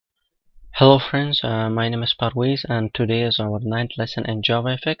Hello friends, my name is Parvez and today is our 9th lesson in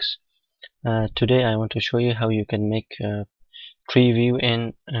JavaFx. Today I want to show you how you can make tree view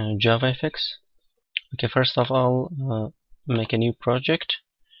in JavaFx. Okay, first of all, make a new project,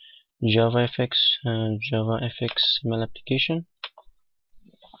 JavaFx XML application,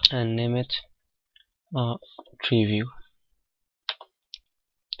 and name it TreeView.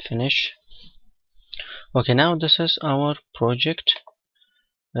 Finish. Okay, now this is our project.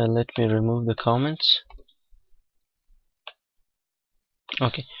 Let me remove the comments.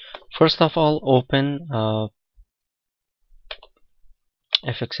 Okay, first of all, open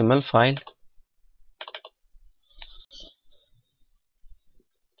fxml file.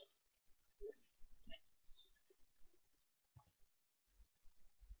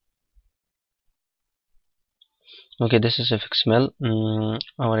 Okay, this is fxml,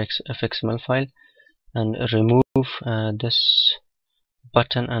 our fxml file, and remove this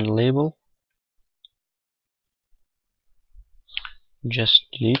button and label. Just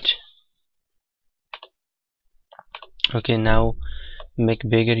delete. Okay, now make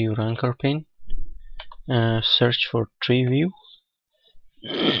bigger your anchor pane. Search for TreeView.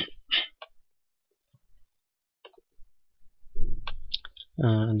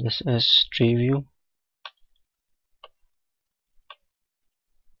 This is TreeView.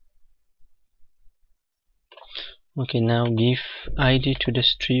 Okay, now give ID to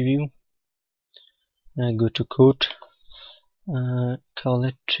this TreeView. Go to code, call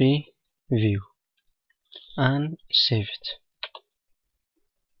it TreeView, and save it.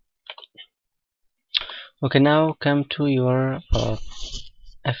 Okay, now come to your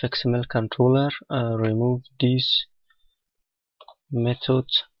fxml controller. Remove these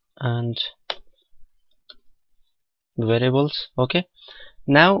methods and variables. Okay,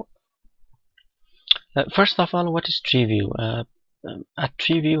 now first of all, what is TreeView? A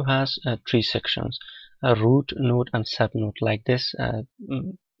TreeView has three sections: a root, node, and subnode. Like this.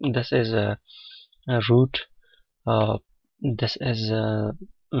 This is a root. This is a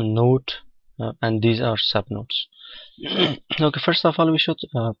node, and these are subnodes. Okay, first of all, we should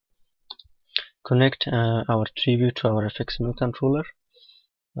connect our TreeView to our fxml controller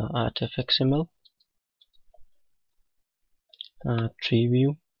at fxml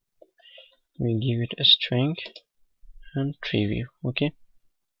TreeView. We give it a string and TreeView. Okay,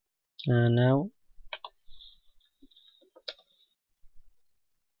 now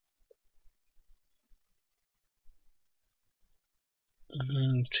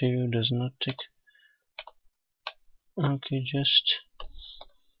TreeView does not take. Okay, just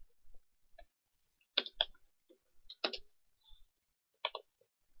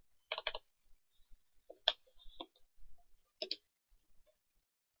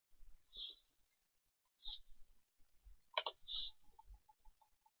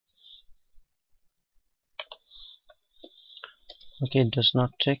okay, it does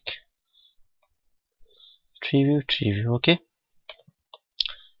not take TreeView. Okay,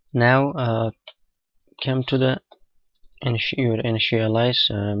 now come to the your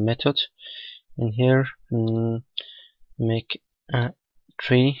initialize method. In here, make a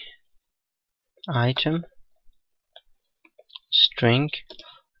tree item string,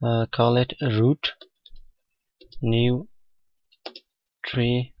 call it root, new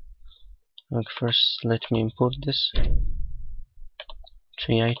tree. Okay, first let me import this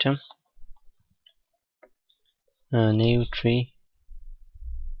tree item, new tree.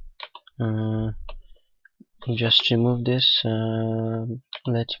 Just remove this.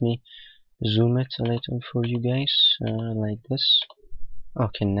 Let me zoom it a little for you guys, like this.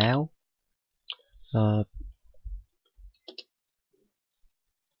 Okay, now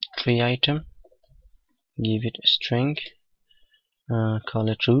tree item, give it a string, call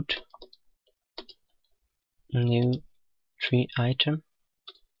it root, new tree item,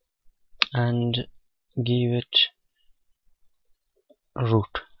 and give it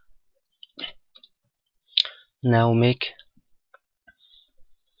root. Now make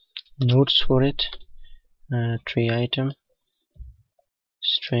nodes for it. Tree item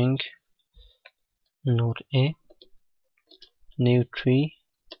string node A, new tree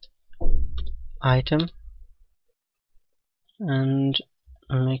item, and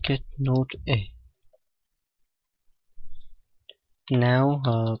make it node A.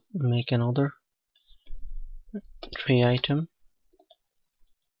 Now make another tree item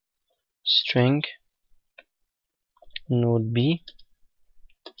string node B,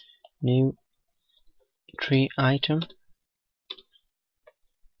 new tree item,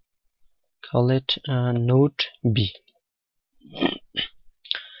 call it node B,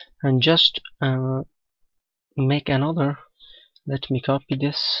 and just make another. Let me copy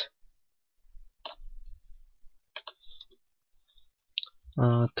this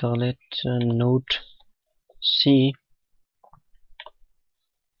call it node C.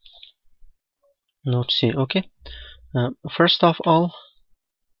 Okay. First of all,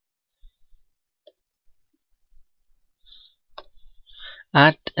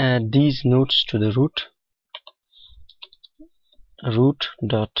 add these nodes to the root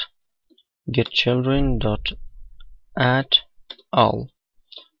dot get children dot add all.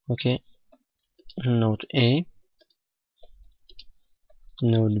 Okay, node A,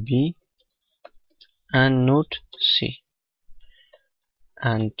 node B, and node C,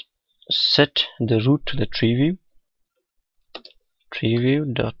 and set the root to the TreeView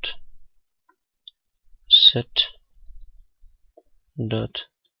dot set dot.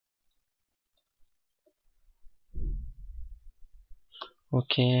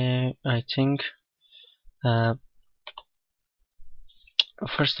 Okay, I think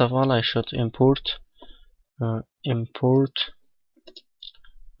first of all I should import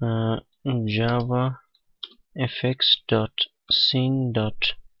JavaFx scene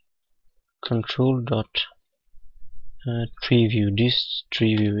control TreeView. This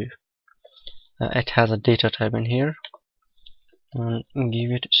TreeView, it has a data type in here, and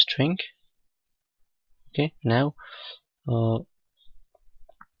give it a string. Okay, now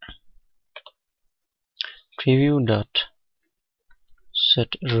TreeView dot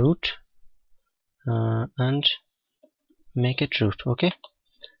set root and make it root. Okay,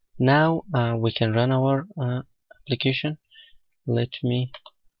 now we can run our application. Let me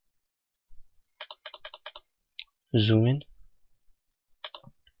zoom in.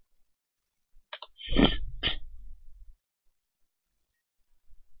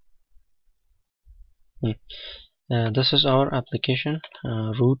 This is our application,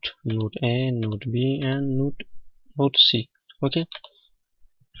 root, node A, node B, and node C. Okay,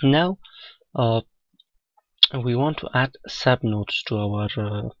 now we want to add subnodes to our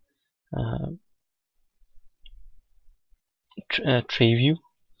TreeView.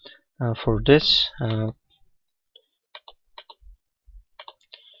 For this,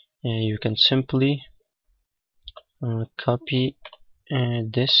 you can simply copy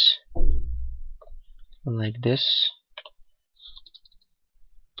this like this,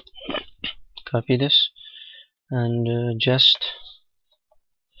 copy this, and just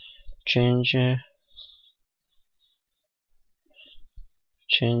change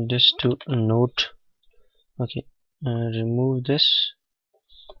this to node. Okay, remove this,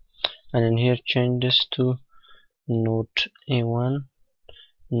 and in here change this to node A1,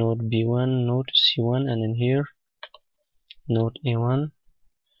 node B1, node C1, and in here node A1,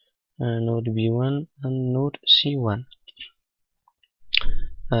 node B1, and node C1.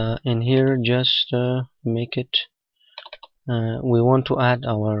 In here just make it, we want to add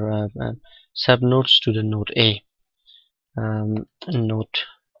our subnodes to the node A. Node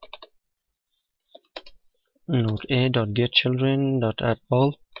A dot get children dot add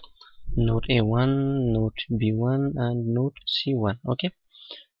all, node A1, node B1, and node C1. Okay,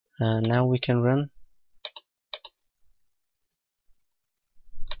 now we can run.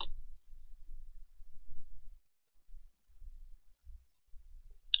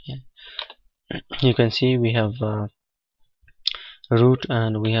 You can see we have root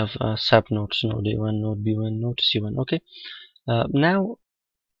and we have subnodes, node A1, node B1, node C1. Okay, now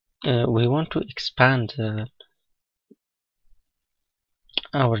we want to expand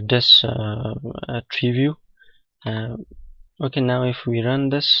our this TreeView. Okay, now if we run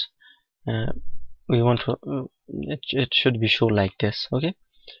this, we want to it should be shown like this. Okay,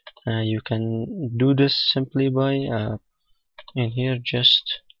 you can do this simply by in here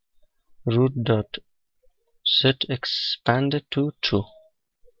just root dot set expanded to true.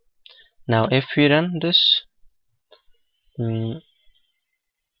 Now if we run this, you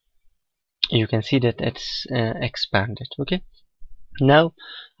can see that it's expanded. Okay, now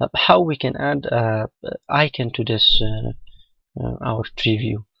how we can add icon to this our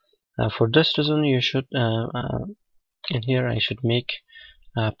TreeView. For this reason, you should in here I should make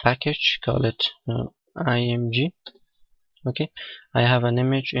a package, call it img. Okay, I have an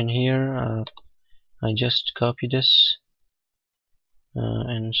image in here. I just copy this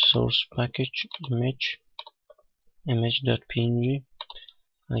and source package image.png.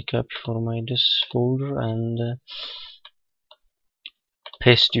 I copy for my this folder and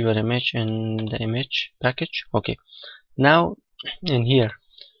paste your image in the image package. Okay, now in here,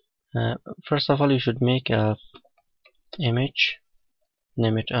 first of all, you should make a image,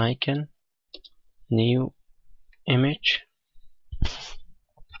 name it icon, new image,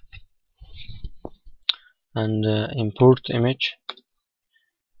 and import image.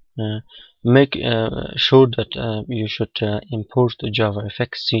 make sure that you should import the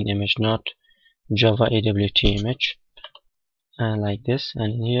JavaFX scene image, not Java AWT image, like this.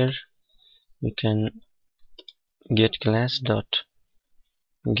 And here you can get class dot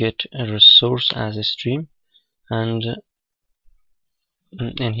get a resource as a stream, and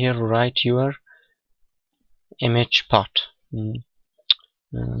in here write your image path.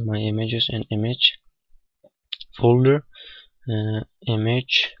 My images and image folder,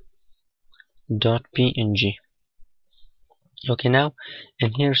 image.png. Okay, now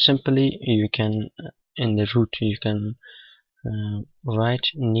in here simply you can in the root you can write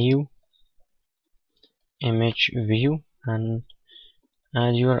new image view and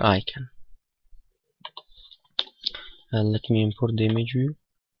add your icon. Let me import the image view.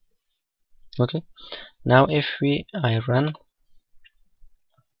 Okay, now if I run,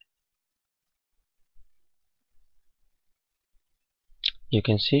 you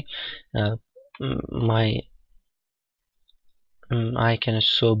can see my icon is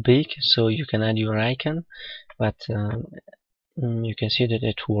so big, so you can add your icon, but you can see that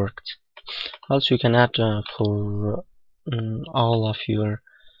it worked. Also, you can add for all of your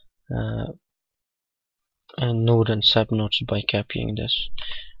node and subnodes by copying this.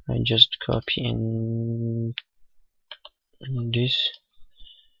 I just copy in this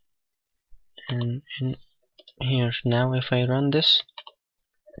and in here. Now if I run this,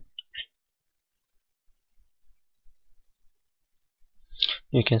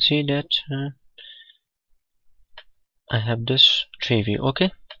 you can see that I have this tree view.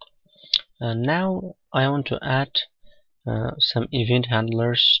 Okay, now I want to add some event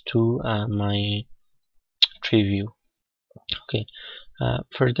handlers to my tree view. Okay,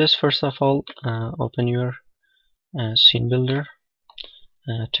 for this, first of all, open your scene builder,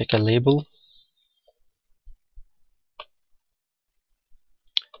 take a label,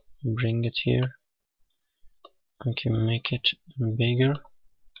 bring it here. Okay, make it bigger,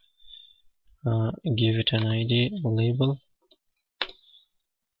 give it an ID label.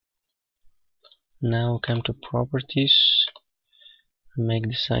 Now come to properties, make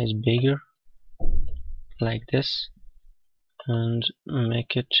the size bigger like this, and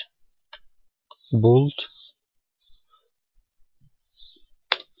make it bold.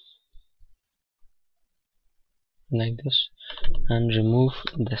 Like this, and remove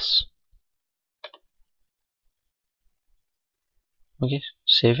this. Okay,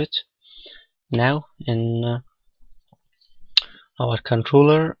 save it. Now in our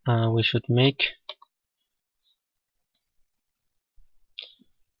controller we should make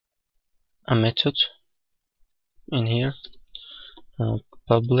a method in here,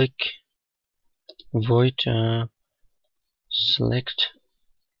 public void select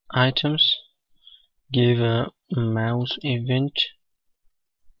items, give a mouse event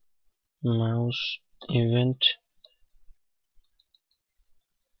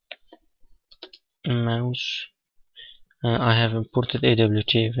I have imported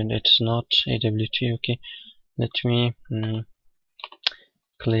AWT event, it's not AWT. Okay, let me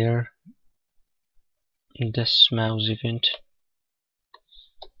clear this mouse event.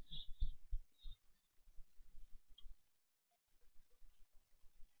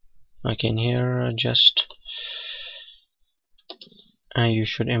 Okay, in here just you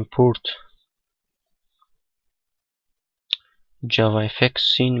should import JavaFX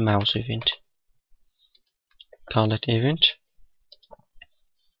scene mouse event. Call it event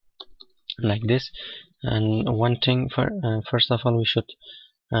like this. And one thing first of all, we should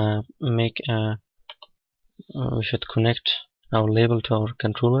we should connect our label to our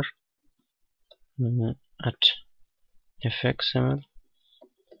controller at fxml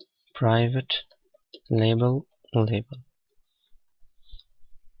private label.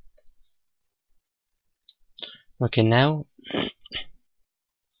 Okay, now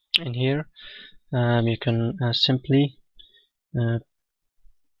in here you can simply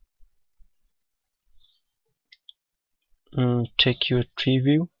take your tree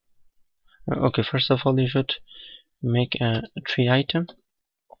view. Okay, first of all you should make a tree item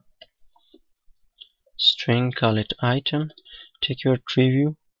string, call it item, take your tree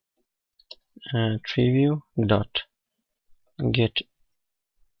view dot get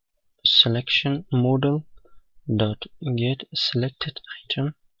selection model dot get selected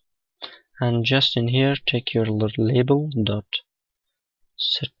item, and just in here take your label dot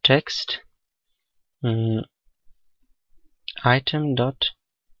set text item dot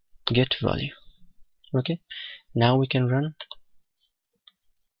get value. Okay, now we can run.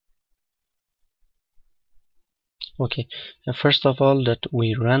 Okay, first of all that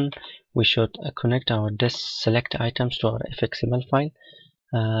we run, we should connect our this select items to our fxml file,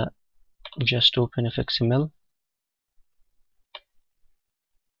 just open XML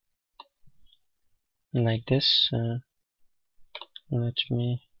like this. Let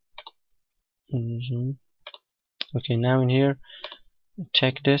me zoom. Okay, now in here,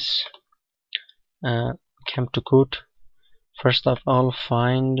 check this. Come to code. First of all,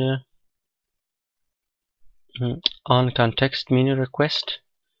 find on context menu request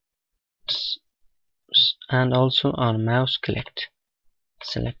and also on mouse clicked.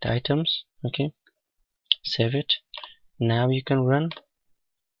 Select items. Okay, save it. Now you can run.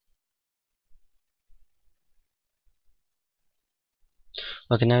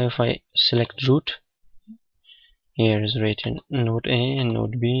 Okay, now if I select root, here is written node A,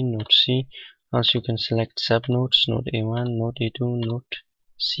 node B, node C. Also you can select subnodes, node A1, node A2, node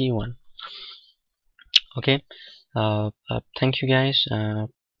C1. Okay, thank you guys.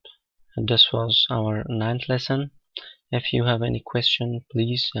 This was our 9th lesson. If you have any question,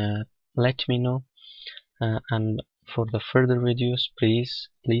 please let me know. And for the further videos, please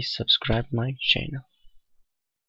subscribe my channel.